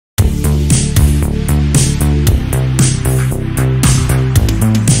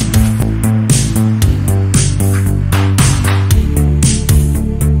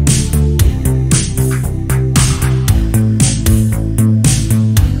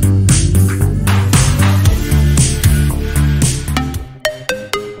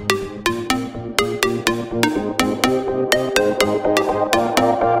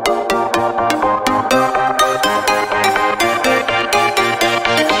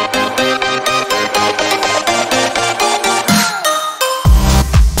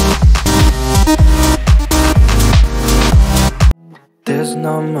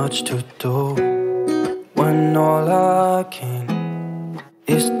much to do when all I can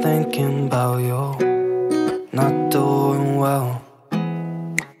is thinking about you. Not doing well,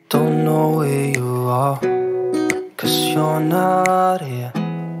 don't know where you are, 'cause you're not here.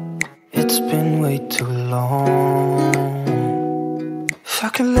 It's been way too long. If I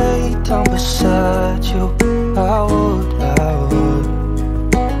could lay down beside you, I would.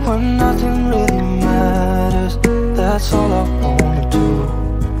 When nothing really matters, that's all I wanna do.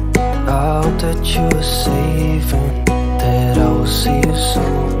 I hope that you are safe and that I will see you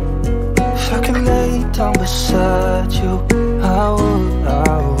soon. If I could lay down beside you, I would.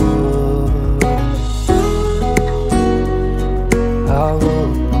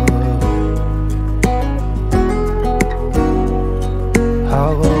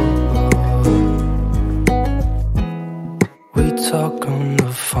 We talk on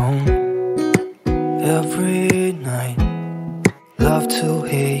the phone every night. Love to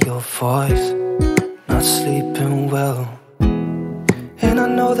hear your voice. Not sleeping well, and I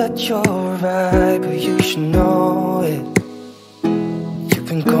know that you're right, but you should know it. You've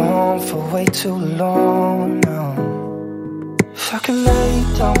been gone for way too long now. If I could lay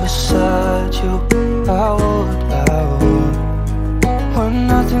down beside you, I would. When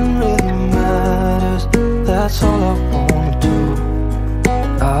nothing really matters, that's all I wanna do.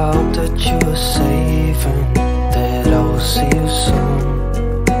 I hope that you are safe and that I will see you soon.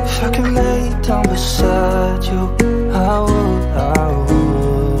 If I could lay down beside you, I would.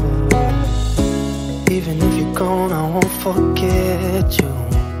 Even if you're gone, I won't forget you.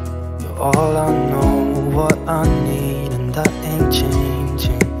 You're all I know, what I need, and that ain't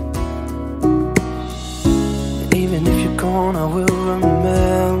changing. And even if you're gone, I will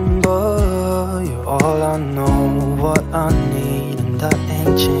remember. You're all I know, what I need, and that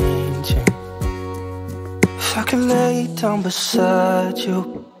ain't changing. If I could lay down beside you,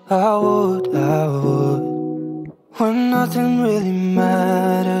 I would. When nothing really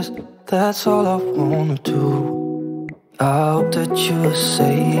matters, that's all I wanna do. I hope that you are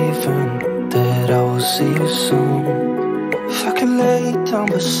safe and that I will see you soon. If I could lay down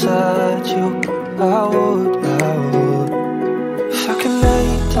beside you, I would. If I could lay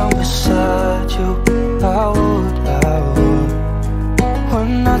down beside you, I would. When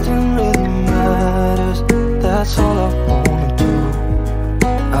nothing really matters, that's all I wanna do.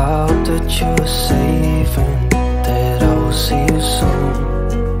 I hope that you are safe and that I will see you soon.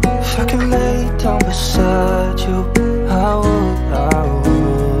 If I could lay down beside you, I would.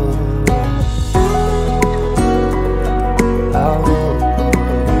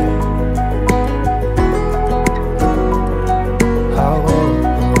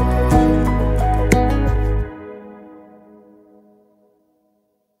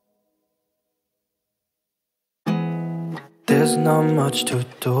 There's not much to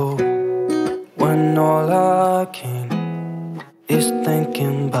do when all I can is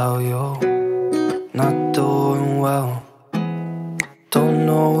thinking about you. Not doing well, don't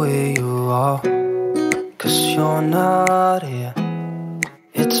know where you are, 'cause you're not here.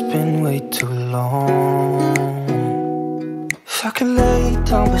 It's been way too long. If I could lay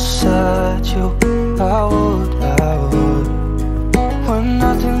down beside you, I would. When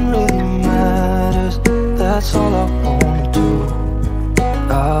nothing really matters, that's all I wanna do.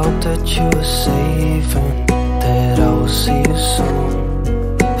 I hope that you are safe and that I will see you soon.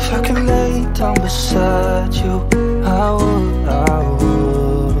 If I could lay down beside you, I would.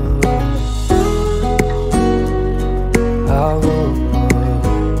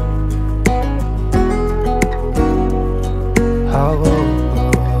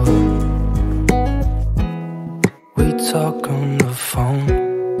 We talk on the phone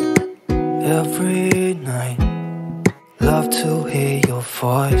every night. Love to hear your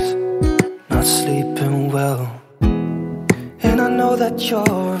voice. Not sleeping well, and I know that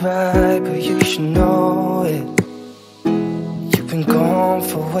you're right, but you should know it. You've been gone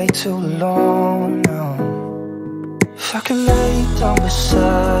for way too long now. If I could lay down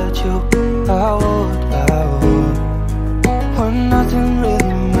beside you, I would. When nothing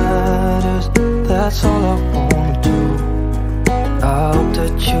really matters, that's all I wanna do. I hope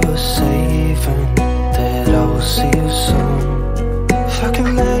that you are safe and that I will see you soon. If I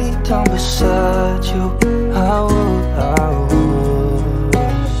could lay down beside you, I would.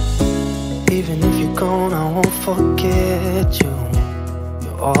 Even if you're gone, I won't forget you.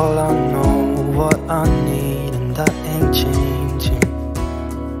 You're all I know, what I need, and that ain't changing.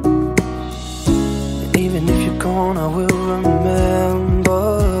 And even if you're gone, I will remember.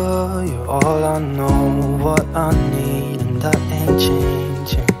 You're all I know, what I need, and that ain't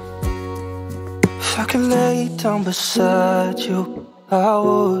changing. If I could lay down beside you, I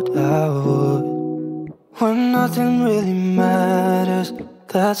would. When nothing really matters,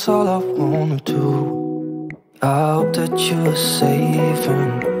 that's all I wanna do. I hope that you're safe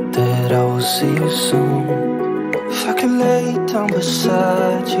and that I will see you soon. If I could lay down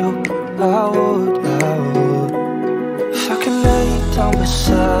beside you, I would. If I could lay down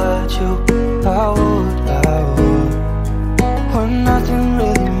beside you, I would. When nothing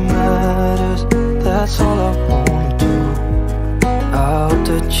really matters, that's all I wanna do. I hope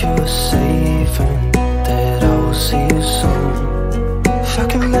that you're safe and that I will see you soon. If I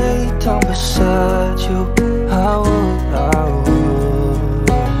could lay down beside you, I would. I would.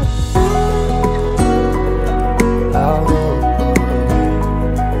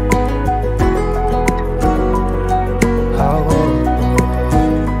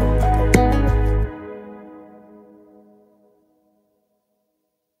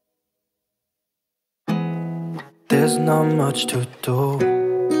 There's not much to do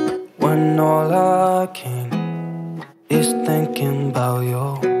when all I can is thinking about you.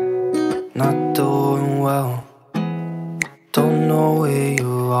 Not doing well, don't know where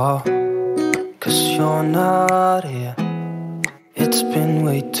you are, 'cause you're not here. It's been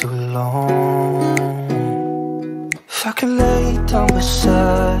way too long. If I could lay down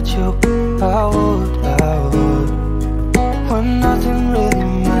beside you, I would. When nothing really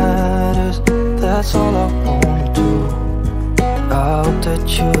matters, that's all I wanna do. I hope that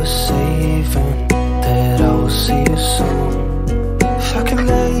you're safe and that I will see you soon. If I could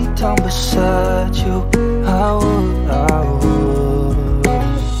lay down beside you, I would. I would.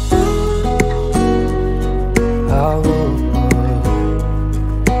 I would.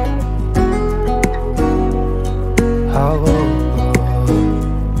 I would.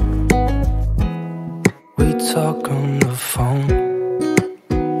 We talk on the phone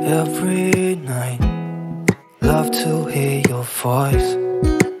every night. Love to hear your voice,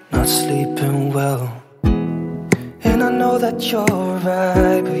 not sleeping well. And I know that you're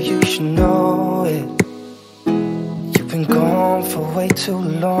right, but you should know it. You've been gone for way too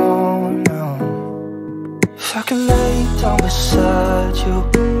long now. If I could lay down beside you,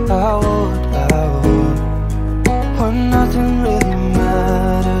 I would. When nothing really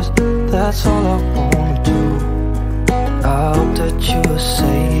matters, that's all I wanna do. I hope that you're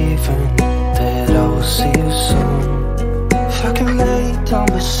safe and that I will see you soon. If I could lay down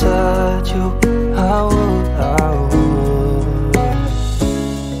beside you, I would.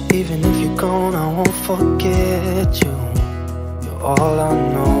 Even if you're gone, I won't forget you. You're all I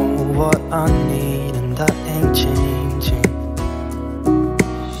know, what I need, and that ain't changing.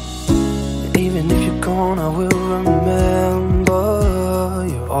 And even if you're gone, I will remember.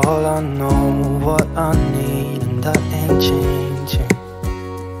 You're all I know, what I need, and that ain't changing.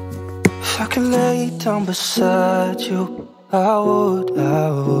 If I could lay down beside you, I would.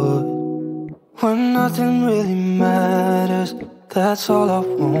 When nothing really matters, that's all I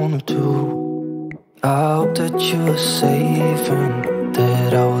wanna do. I hope that you're safe and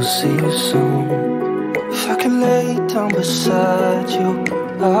that I will see you soon. If I could lay down beside you,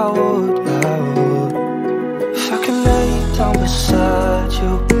 I would. If I could lay down beside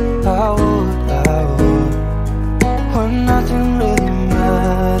you, I would. When nothing really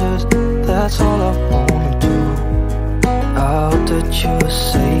matters, that's all I wanna do. I hope that you're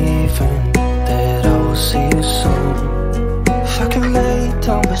safe and that I will see you soon. If I could lay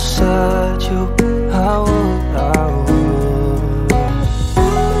down beside you, I would. I would.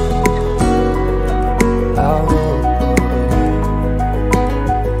 I would.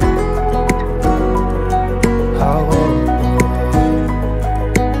 I would.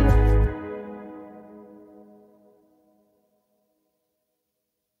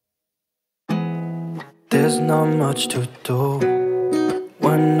 There's not much to do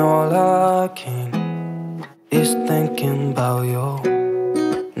when all I can is thinking about you.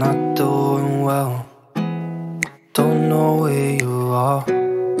 Not doing well, don't know where you are,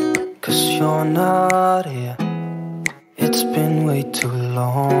 'cause you're not here. It's been way too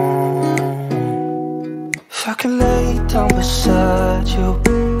long. If I could lay down beside you,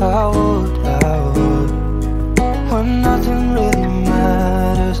 I would. When nothing really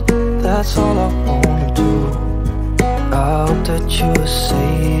matters, that's all I wanna do. I hope that you're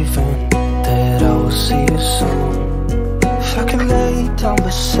safe and that I will see you soon. If I could lay down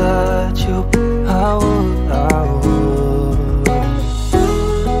beside you, I would. I would.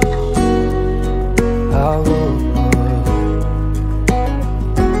 I would.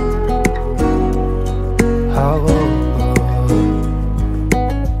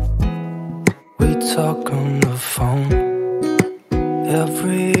 We talk on the phone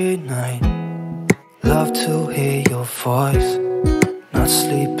every night. Love to hear your voice,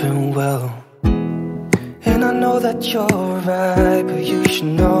 sleeping well. And I know that you're right, but you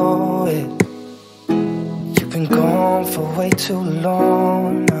should know it. You've been gone for way too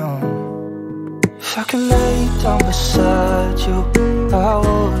long now. If I could lay down beside you, I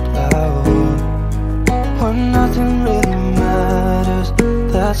would. When nothing really matters,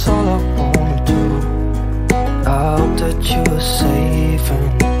 that's all I wanna do. I hope that you are safe and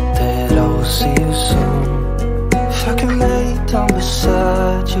that I will see you soon. If I could lay down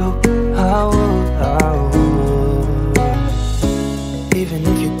beside you, I would. Even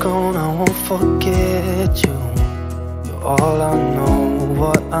if you're gone, I won't forget you. You're all I know,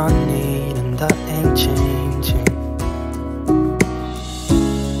 what I need, and that ain't changing.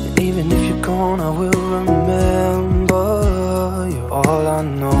 And even if you're gone, I will remember. You're all I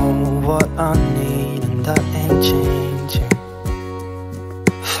know, what I need, and that ain't changing.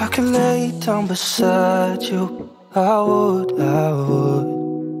 If I could lay down beside you, I would.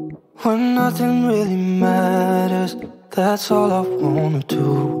 When nothing really matters, that's all I wanna do.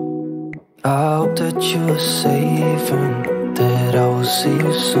 I hope that you are safe and that I will see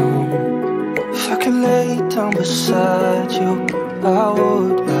you soon. If I could lay down beside you, I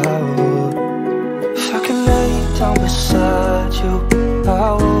would. If I could lay down beside you, I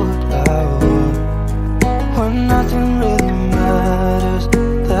would. When nothing really matters,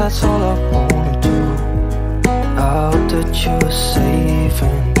 that's all I wanna do. I hope that you are safe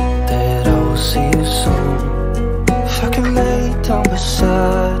and that I will see you soon. If I could lay down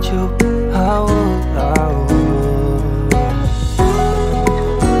beside you, I would. I would.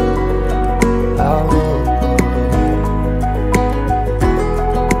 I would.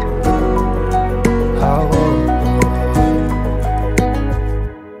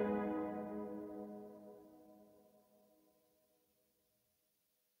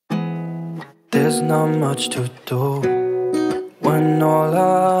 There's not much to do when all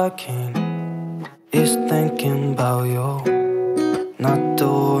I can is thinking about you. Not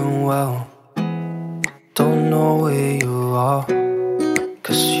doing well, don't know where you are,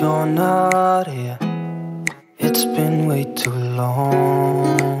 'cause you're not here. It's been way too long.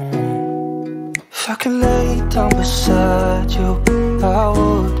 If I could lay down beside you, I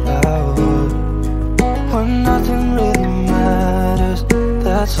would. When nothing really matters,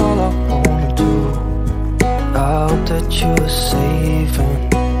 that's all I wanna do. I hope that you are safe and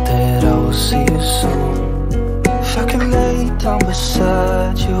that I will see you soon. If I could lay down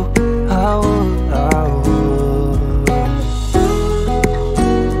beside you, I would. I would.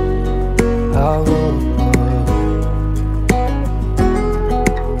 I would.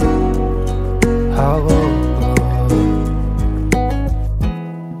 I would.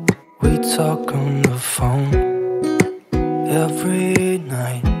 We talk on the phone every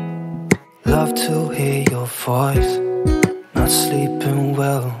night. Love to hear your voice. Not sleeping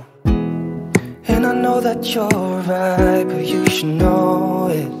well. And I know that you're right, but you should know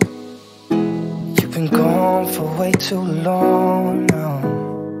it. You've been gone for way too long now.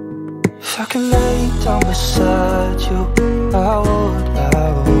 If I could lay down beside you, I would.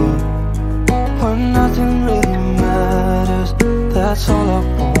 When nothing really matters, that's all I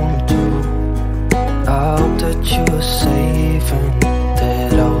wanna do. I hope that you are safe and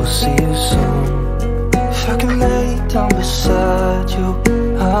that I will see you soon. If I could lay down beside you,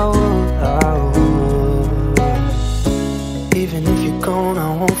 I would. Even if you're gone, I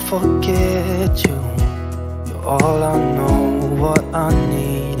won't forget you. You're all I know, what I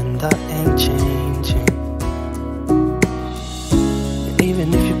need, and that ain't changing. And even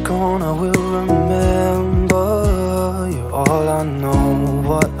if you're gone, I will remember. You're all I know,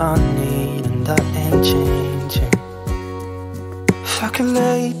 what I need, and that ain't changing. If I could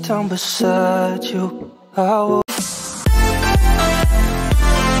lay down beside you, I would.